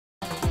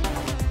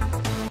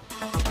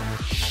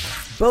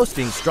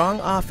Boasting strong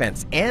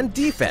offense and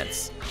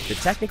defense, the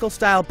technical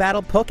style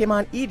battle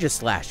Pokemon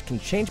Aegislash can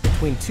change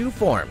between two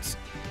forms,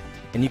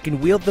 and you can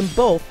wield them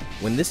both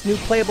when this new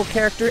playable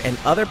character and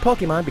other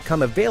Pokemon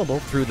become available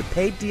through the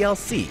paid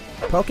DLC,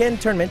 Pokkén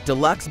Tournament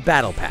Deluxe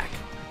Battle Pack.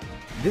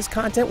 This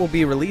content will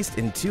be released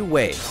in two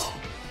waves.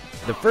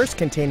 The first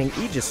containing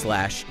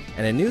Aegislash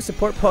and a new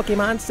support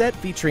Pokemon set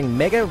featuring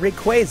Mega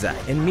Rayquaza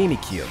and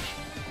Mimikyu.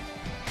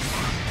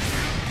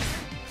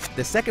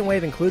 The second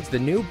wave includes the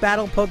new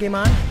battle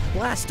Pokemon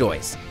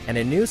Blastoise and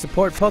a new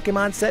support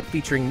Pokemon set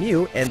featuring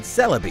Mew and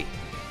Celebi.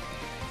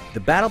 The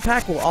battle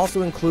pack will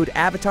also include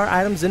avatar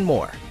items and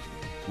more.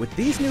 With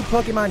these new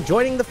Pokemon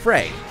joining the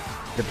fray,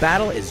 the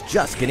battle is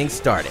just getting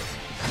started.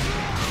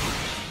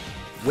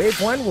 Wave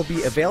 1 will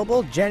be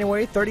available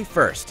January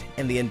 31st,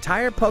 and the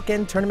entire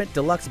Pokkén Tournament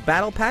Deluxe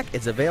Battle Pack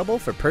is available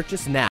for purchase now.